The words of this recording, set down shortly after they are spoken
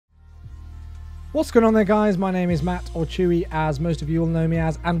What's going on there, guys? My name is Matt, or Chewy as most of you will know me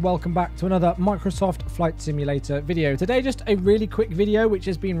as, and welcome back to another Microsoft Flight Simulator video. Today just a really quick video which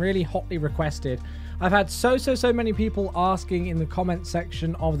has been really hotly requested. I've had so many people asking in the comment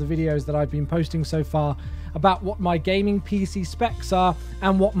section of the videos that I've been posting so far about what my gaming PC specs are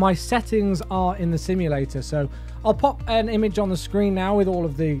and what my settings are in the simulator. So I'll pop an image on the screen now with all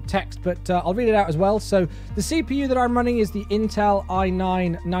of the text, but I'll read it out as well. So the CPU that I'm running is the Intel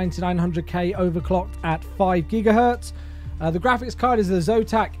i9-9900K overclocked at 5 GHz. The graphics card is the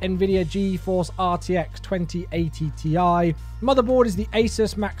Zotac NVIDIA GeForce RTX 2080 Ti. Motherboard is the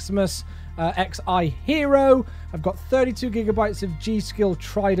Asus Maximus Xi Hero. I've got 32 gigabytes of G-Skill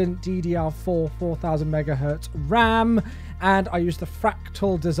Trident DDR4 4000 megahertz RAM, and I use the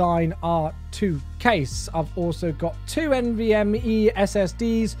Fractal Design R2 case. I've also got two NVMe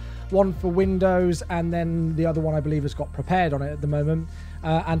SSDs, one for Windows, and then the other one I believe has got Prepared on it at the moment.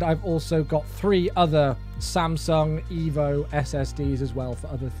 And I've also got three other Samsung Evo SSDs as well for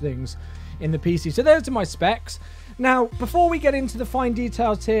other things in the PC. So those are my specs. Now, before we get into the fine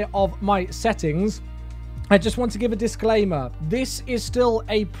details here of my settings, I just want to give a disclaimer. This is still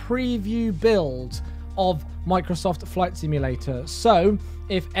a preview build of Microsoft Flight Simulator. So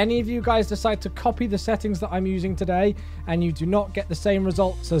if any of you guys decide to copy the settings that I'm using today and you do not get the same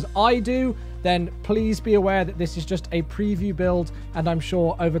results as I do, then please be aware that this is just a preview build, and I'm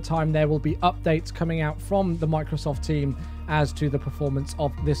sure over time there will be updates coming out from the Microsoft team as to the performance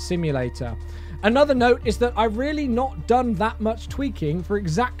of this simulator. Another note is that I've really not done that much tweaking for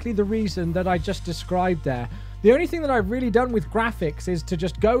exactly the reason that I just described there. The only thing that I've really done with graphics is to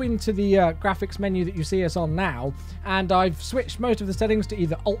just go into the graphics menu that you see us on now, and I've switched most of the settings to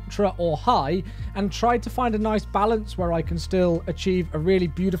either ultra or high and tried to find a nice balance where I can still achieve a really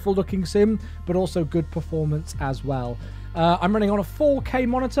beautiful looking sim, but also good performance as well. I'm running on a 4K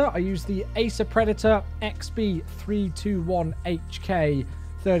monitor. I use the Acer Predator XB321HK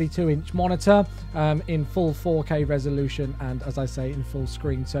 32-inch monitor in full 4K resolution, and as I say, in full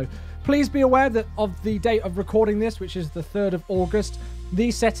screen. So please be aware that of the date of recording this, which is the 3rd of August,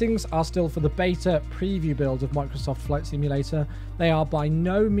 these settings are still for the beta preview build of Microsoft Flight Simulator. They are by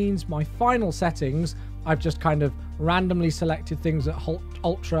no means my final settings. I've just kind of randomly selected things at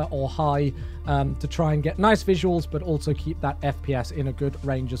ultra or high to try and get nice visuals, but also keep that FPS in a good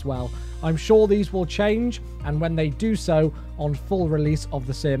range as well. I'm sure these will change, and when they do so on full release of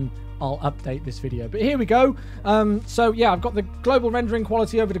the sim, I'll update this video. But here we go. So yeah, I've got the global rendering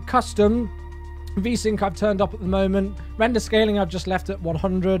quality over to custom. VSync I've turned up at the moment. Render scaling I've just left at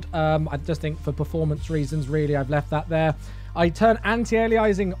 100. I just think for performance reasons, really, I've left that there. I turn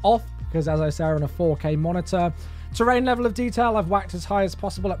anti-aliasing off because, as I say, I'm on a 4K monitor. Terrain level of detail I've whacked as high as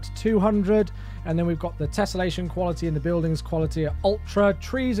possible, up to 200. And then we've got the tessellation quality and the buildings quality at ultra.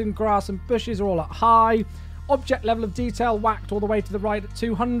 Trees and grass and bushes are all at high. Object level of detail whacked all the way to the right at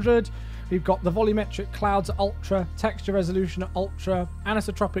 200. We've got the volumetric clouds at ultra, texture resolution at ultra,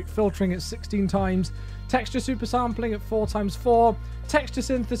 anisotropic filtering at 16 times, texture super sampling at 4x4, texture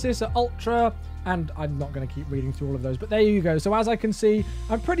synthesis at ultra, and I'm not going to keep reading through all of those, but there you go. So as I can see,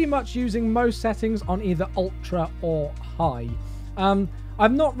 I'm pretty much using most settings on either ultra or high.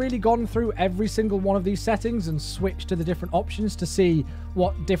 I've not really gone through every single one of these settings and switched to the different options to see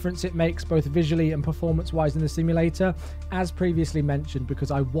what difference it makes both visually and performance-wise in the simulator, as previously mentioned, because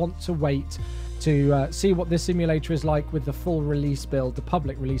I want to wait to see what this simulator is like with the full release build, the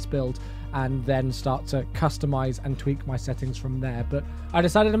public release build, and then start to customize and tweak my settings from there. But I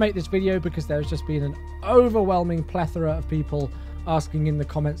decided to make this video because there's just been an overwhelming plethora of people asking in the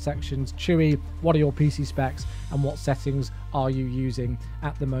comment sections, Chewy, what are your PC specs and what settings are you using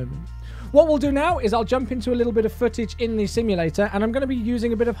at the moment? What we'll do now is I'll jump into a little bit of footage in the simulator, and I'm going to be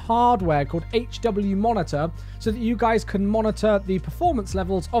using a bit of hardware called HW Monitor so that you guys can monitor the performance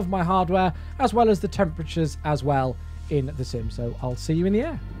levels of my hardware as well as the temperatures as well in the sim. So I'll see you in the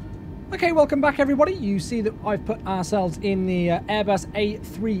air. Okay, welcome back everybody. You see that I've put ourselves in the Airbus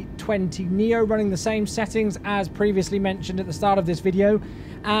A320neo, running the same settings as previously mentioned at the start of this video,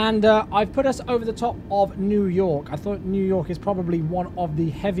 and I've put us over the top of New York. I thought New York is probably one of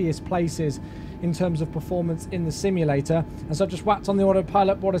the heaviest places in terms of performance in the simulator, and so I've just whacked on the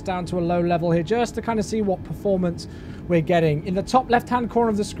autopilot, brought us down to a low level here just to kind of see what performance we're getting. In the top left hand corner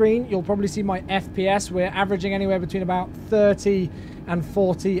of the screen you'll probably see my FPS. We're averaging anywhere between about 30 and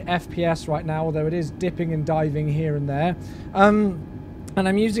 40 FPS right now, although it is dipping and diving here and there. And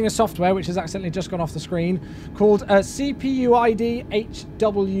I'm using a software which has accidentally just gone off the screen called CPU-ID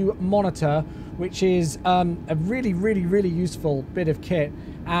HW Monitor, which is a really useful bit of kit,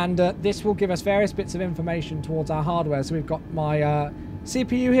 and this will give us various bits of information towards our hardware. So we've got my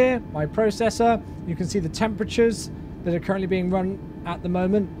CPU here, my processor. You can see the temperatures that are currently being run at the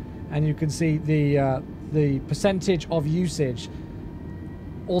moment, and you can see the percentage of usage.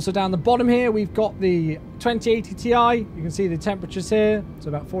 Also down the bottom here, we've got the 2080 Ti. You can see the temperatures here. It's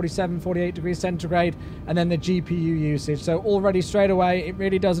about 47, 48 degrees centigrade, and then the GPU usage. So already straight away, it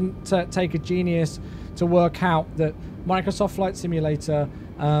really doesn't take a genius to work out that Microsoft Flight Simulator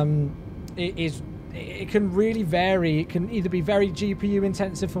it can really vary. It can either be very GPU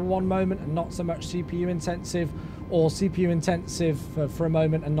intensive for one moment and not so much CPU intensive, or CPU intensive for a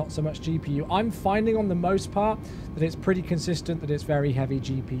moment and not so much GPU. I'm finding on the most part that it's pretty consistent, that it's very heavy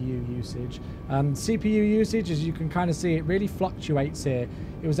GPU usage. CPU usage, as you can kind of see, it really fluctuates here.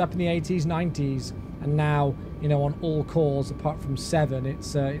 It was up in the 80s, 90s, and now, you know, on all cores apart from 7,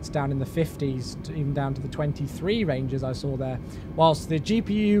 it's down in the 50s, even down to the 23 ranges I saw there. Whilst the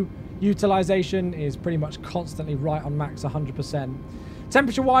GPU utilization is pretty much constantly right on max 100%.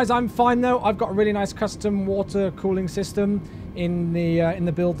 Temperature wise, I'm fine though. I've got a really nice custom water cooling system in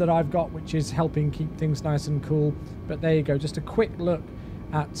the build that I've got, which is helping keep things nice and cool. But there you go, just a quick look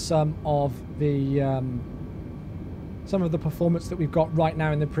at some of the performance that we've got right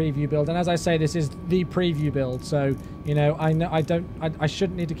now in the preview build. And as I say, this is the preview build, so you know, I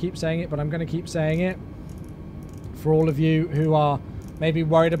shouldn't need to keep saying it, but I'm going to keep saying it for all of you who are maybe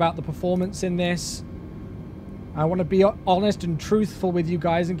worried about the performance in this. I want to be honest and truthful with you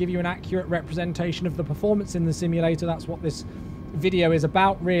guys and give you an accurate representation of the performance in the simulator. That's what this video is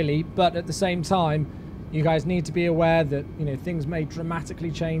about, really. But at the same time, you guys need to be aware that, you know, things may dramatically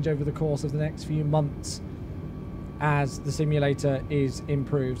change over the course of the next few months as the simulator is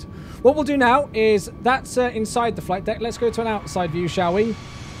improved. What we'll do now is, that's inside the flight deck. Let's go to an outside view, shall we?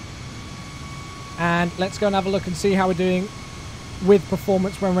 And let's go and have a look and see how we're doing with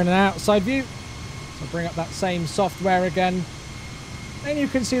performance when we're in an outside view. So bring up that same software again, and you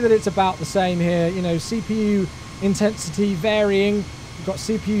can see that it's about the same here. You know, CPU intensity varying. We've got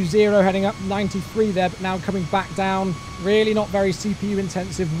CPU 0 heading up 93 there, but now coming back down. Really not very CPU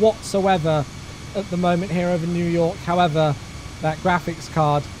intensive whatsoever at the moment here over New York. However, that graphics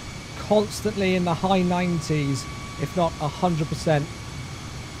card constantly in the high 90s, if not 100%.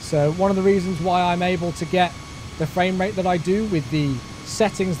 So one of the reasons why I'm able to get the frame rate that I do with the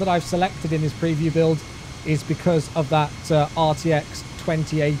settings that I've selected in this preview build is because of that RTX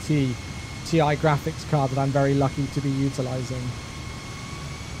 2080 Ti graphics card that I'm very lucky to be utilizing.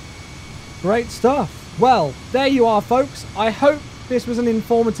 Great stuff. Well, there you are, folks. I hope this was an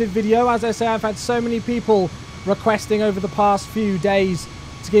informative video. As I say, I've had so many people requesting over the past few days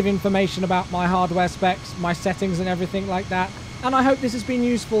to give information about my hardware specs, my settings and everything like that. And I hope this has been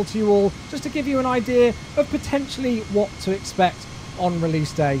useful to you all, just to give you an idea of potentially what to expect on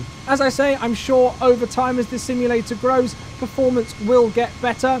release day. As I say, I'm sure over time as this simulator grows, performance will get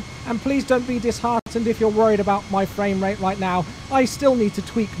better. And please don't be disheartened if you're worried about my frame rate right now. I still need to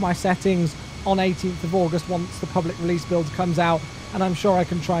tweak my settings on 18th of August once the public release build comes out. And I'm sure I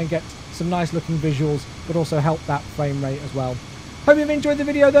can try and get some nice looking visuals, but also help that frame rate as well. Hope you've enjoyed the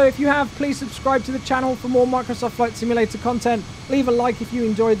video though. If you have, please subscribe to the channel for more Microsoft Flight Simulator content. Leave a like if you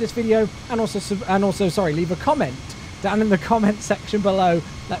enjoyed this video, and also leave a comment down in the comment section below.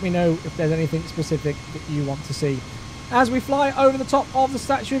 Let me know if there's anything specific that you want to see. As we fly over the top of the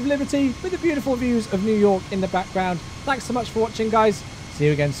Statue of Liberty with the beautiful views of New York in the background. Thanks so much for watching, guys. See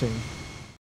you again soon.